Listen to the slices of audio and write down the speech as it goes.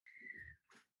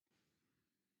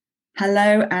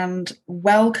Hello and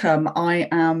welcome. I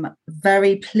am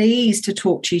very pleased to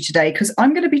talk to you today because I'm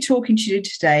going to be talking to you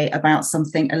today about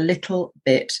something a little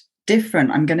bit different.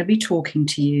 I'm going to be talking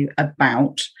to you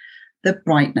about The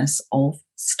Brightness of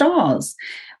Stars,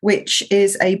 which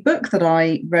is a book that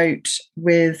I wrote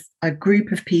with a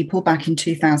group of people back in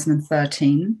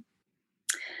 2013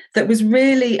 that was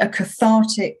really a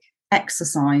cathartic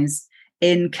exercise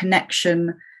in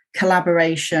connection,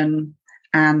 collaboration,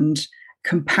 and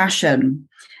compassion.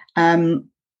 And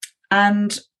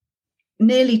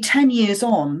nearly 10 years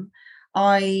on,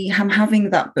 I am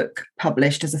having that book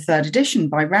published as a third edition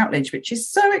by Routledge, which is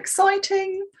so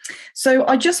exciting. So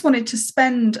I just wanted to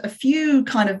spend a few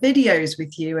kind of videos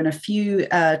with you and a few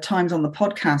times on the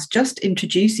podcast, just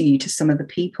introducing you to some of the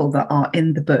people that are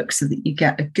in the book so that you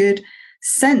get a good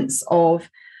sense of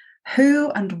who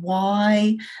and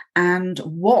why and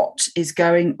what is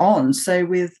going on. So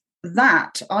with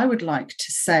that, I would like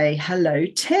to say hello,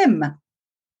 Tim.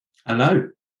 Hello.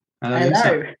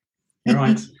 Hello. You're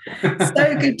right.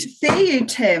 So good to see you,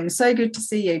 Tim. So good to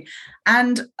see you.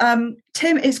 And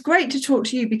Tim, it's great to talk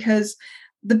to you because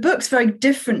the book's very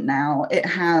different now. It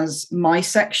has my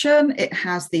section, it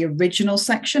has the original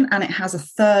section, and it has a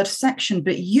third section.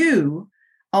 But you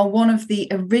are one of the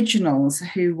originals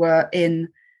who were in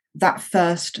that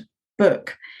first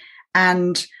book.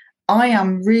 And I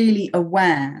am really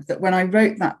aware that when I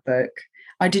wrote that book,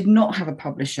 I did not have a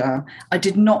publisher. I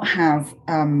did not have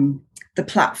the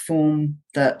platform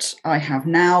that I have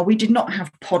now. We did not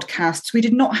have podcasts. We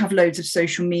did not have loads of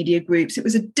social media groups. It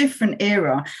was a different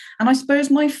era. And I suppose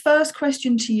my first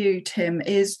question to you, Tim,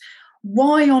 is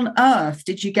why on earth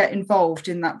did you get involved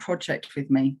in that project with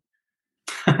me?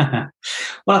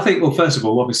 Well, I think, first of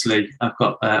all, obviously, I've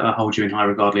got I hold you in high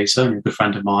regard, Lisa. You're a good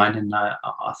friend of mine, and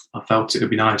I felt it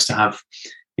would be nice to have,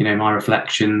 my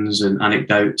reflections and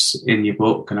anecdotes in your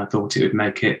book, and I thought it would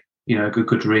make it, a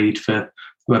good read for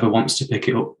whoever wants to pick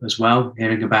it up as well.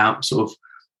 Hearing about sort of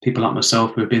people like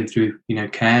myself who have been through,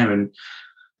 care, and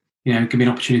give me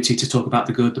an opportunity to talk about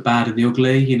the good, the bad, and the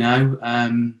ugly.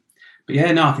 But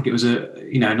yeah, no, I think it was a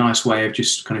nice way of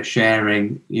just kind of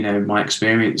sharing my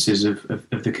experiences of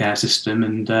the care system,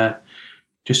 and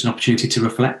just an opportunity to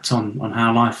reflect on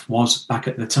how life was back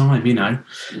at the time,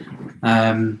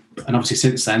 and obviously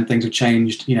since then things have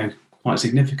changed quite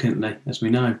significantly, as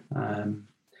we know. But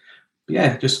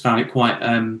yeah, just found it quite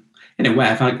in a way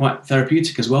I found it quite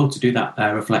therapeutic as well to do that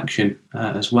reflection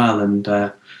as well, and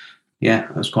yeah,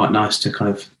 it was quite nice to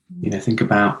kind of think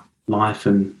about life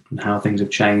and how things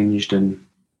have changed, and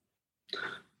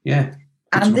yeah.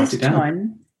 And this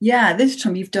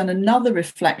time you've done another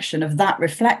reflection of that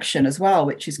reflection as well,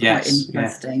 which is quite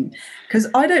interesting, because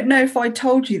I don't know if I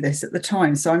told you this at the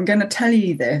time, so I'm going to tell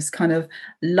you this kind of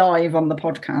live on the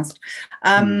podcast.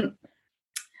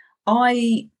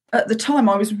 At the time,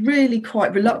 I was really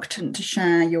quite reluctant to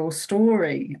share your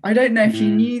story. I don't know if you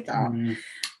knew that. No,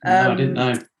 I didn't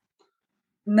know.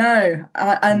 No,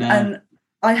 and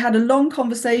I had a long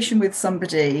conversation with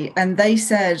somebody, and they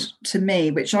said to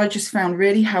me, which I just found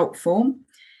really helpful,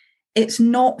 it's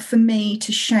not for me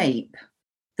to shape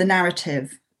the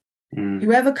narrative.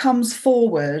 Whoever comes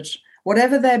forward,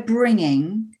 whatever they're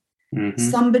bringing,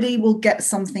 somebody will get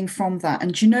something from that.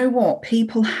 And do you know what?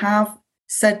 People have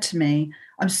said to me,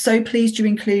 I'm so pleased you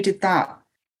included that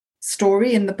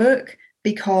story in the book,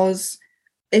 because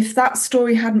if that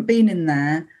story hadn't been in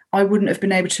there, I wouldn't have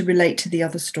been able to relate to the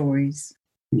other stories.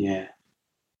 Yeah.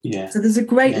 So there's a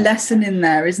great lesson in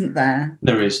there, isn't there?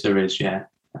 There is, yeah.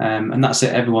 And that's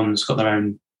it. Everyone's got their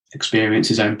own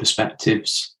experiences, own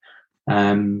perspectives.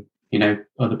 Other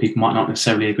people might not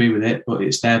necessarily agree with it, but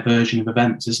it's their version of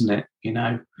events, isn't it? And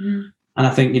I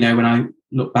think, when I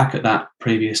look back at that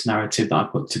previous narrative that I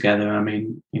put together, I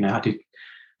mean, I did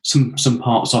some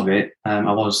parts of it.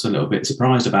 I was a little bit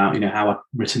surprised about, how I'd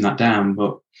written that down.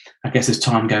 But I guess as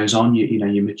time goes on,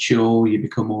 you mature, you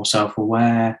become more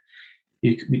self-aware.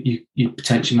 You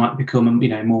potentially might become,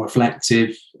 more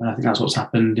reflective. And I think that's what's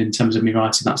happened in terms of me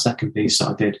writing that second piece that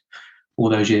I did all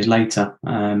those years later.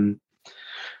 I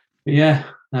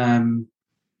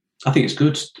think it's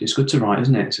good. It's good to write,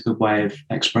 isn't it? It's a good way of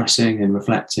expressing and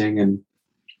reflecting, and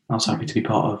I was happy to be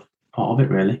part of it,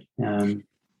 really. And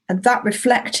that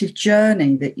reflective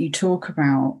journey that you talk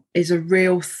about is a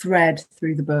real thread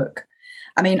through the book.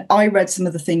 I mean, I read some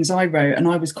of the things I wrote and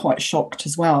I was quite shocked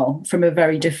as well, from a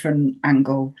very different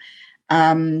angle.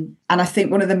 And I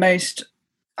think one of the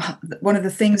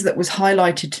things that was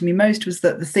highlighted to me most was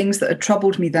that the things that had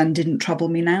troubled me then didn't trouble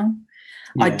me now.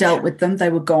 I dealt with them, they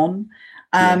were gone.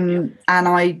 And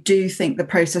I do think the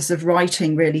process of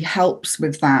writing really helps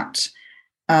with that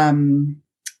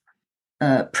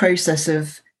process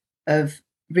of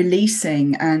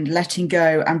releasing and letting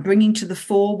go and bringing to the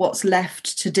fore what's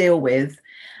left to deal with,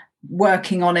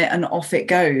 working on it, and off it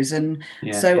goes. And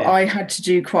I had to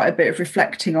do quite a bit of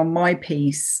reflecting on my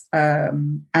piece,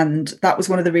 and that was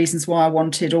one of the reasons why I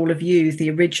wanted all of you,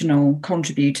 the original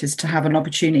contributors, to have an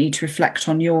opportunity to reflect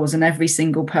on yours. And every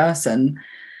single person,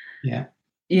 it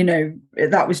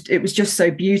was just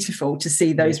so beautiful to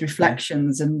see those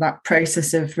reflections and that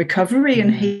process of recovery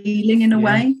and healing in a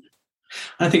way.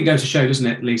 I think it goes to show, doesn't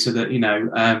it, Lisa, that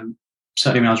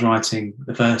certainly when I was writing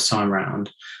the first time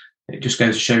around, it just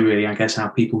goes to show, really, I guess, how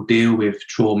people deal with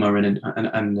trauma and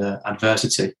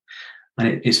adversity.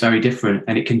 And it's very different,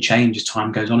 and it can change as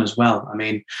time goes on as well. I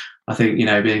mean, I think,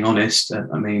 being honest,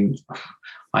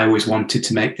 I always wanted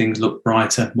to make things look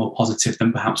brighter, more positive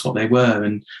than perhaps what they were,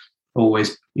 and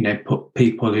always, put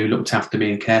people who looked after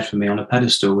me and cared for me on a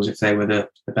pedestal as if they were the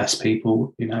best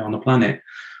people, on the planet.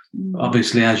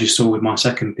 Obviously, as you saw with my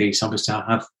second piece, obviously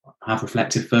I have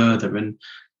reflected further,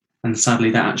 and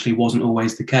sadly that actually wasn't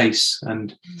always the case.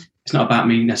 And it's not about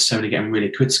me necessarily getting really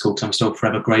critical, because I'm still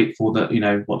forever grateful that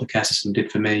what the care system did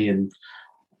for me and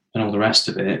all the rest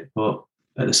of it. But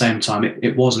at the same time,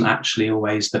 it wasn't actually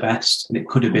always the best, and it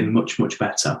could have been much, much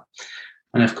better.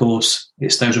 And of course,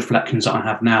 it's those reflections that I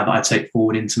have now that I take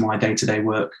forward into my day-to-day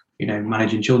work,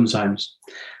 managing children's homes.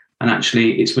 And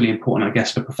actually, it's really important, I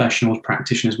guess, for professionals,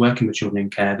 practitioners working with children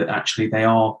in care, that actually they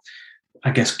are,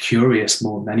 I guess, curious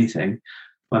more than anything.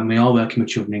 When we are working with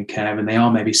children in care and they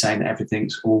are maybe saying that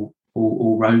everything's all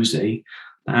rosy,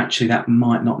 actually that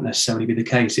might not necessarily be the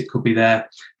case. It could be their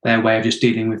way of just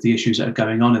dealing with the issues that are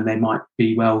going on, and they might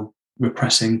be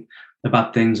repressing the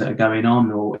bad things that are going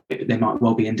on, or they might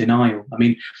well be in denial. I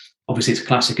mean, obviously it's a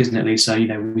classic, isn't it, Lisa?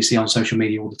 We see on social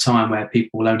media all the time where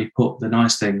people will only put the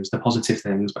nice things, the positive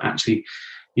things, but actually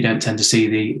you don't tend to see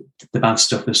the bad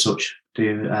stuff as such, do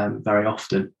you, very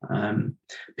often.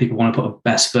 People want to put a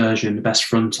best version, the best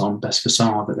front on, best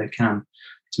facade that they can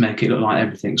to make it look like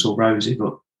everything's all rosy.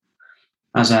 But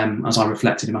as I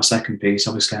reflected in my second piece,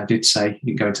 obviously I did say,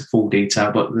 you didn't go into full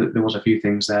detail, but there was a few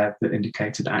things there that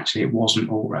indicated that actually it wasn't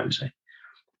all rosy.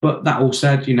 But that all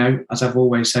said, as I've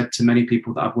always said to many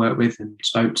people that I've worked with and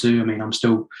spoke to, I'm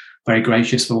still very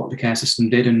gracious for what the care system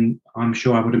did, and I'm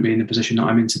sure I wouldn't be in the position that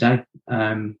I'm in today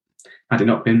had it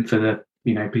not been for the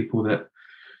people that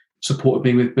supported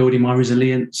me with building my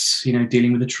resilience,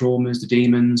 dealing with the traumas, the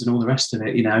demons, and all the rest of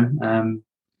it.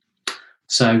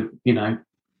 So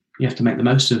you have to make the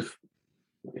most of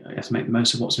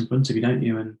what's in front of you, don't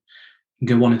you? And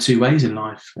go one or two ways in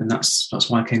life, and that's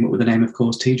why I came up with the name, of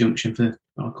course, T Junction for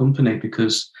our company,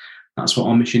 because that's what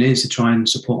our mission is, to try and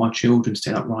support our children to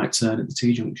take that right turn at the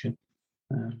T Junction.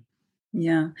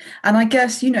 Yeah. And I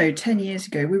guess, 10 years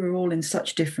ago, we were all in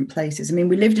such different places. We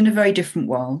lived in a very different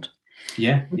world.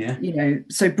 Yeah.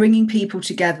 So bringing people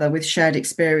together with shared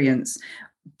experience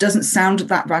doesn't sound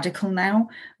that radical now,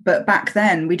 but back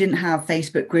then we didn't have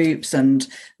Facebook groups and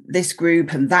this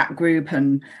group and that group,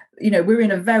 and we're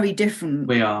in a very different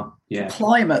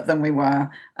climate than we were.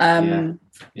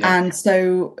 And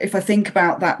so if I think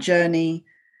about that journey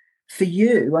for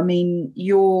you,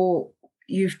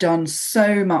 you've done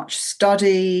so much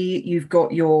study.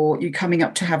 You're coming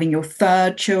up to having your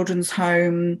third children's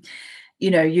home.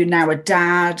 You're now a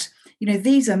dad.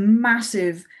 These are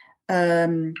massive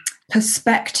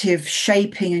perspective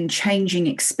shaping and changing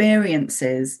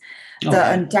experiences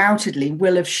that undoubtedly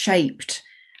will have shaped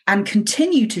and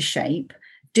continue to shape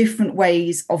different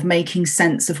ways of making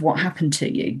sense of what happened to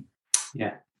you.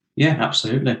 Yeah,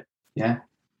 absolutely. Yeah,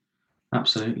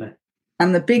 absolutely.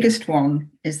 And the biggest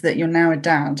one is that you're now a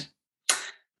dad.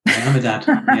 I am a dad.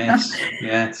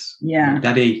 Yes. Yeah.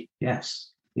 Daddy.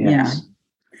 Yes. Yeah.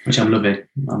 Which I'm loving.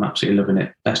 I'm absolutely loving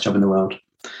it. Best job in the world.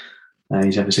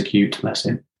 He's ever so cute. Bless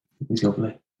him. He's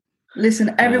lovely.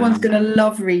 Listen, everyone's going to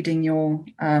love reading your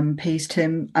piece,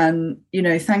 Tim. And,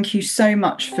 thank you so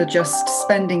much for just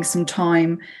spending some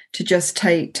time to just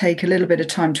take a little bit of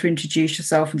time to introduce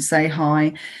yourself and say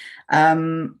hi.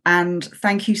 And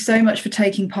thank you so much for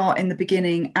taking part in the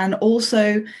beginning, and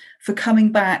also for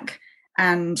coming back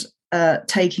and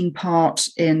taking part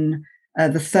in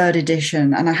the third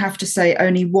edition. And I have to say,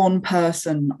 only one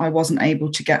person I wasn't able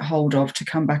to get hold of to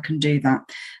come back and do that.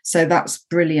 So that's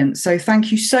brilliant. So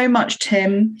thank you so much,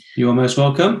 Tim. You are most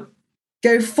welcome.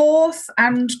 Go forth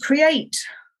and create.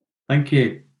 Thank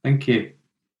you.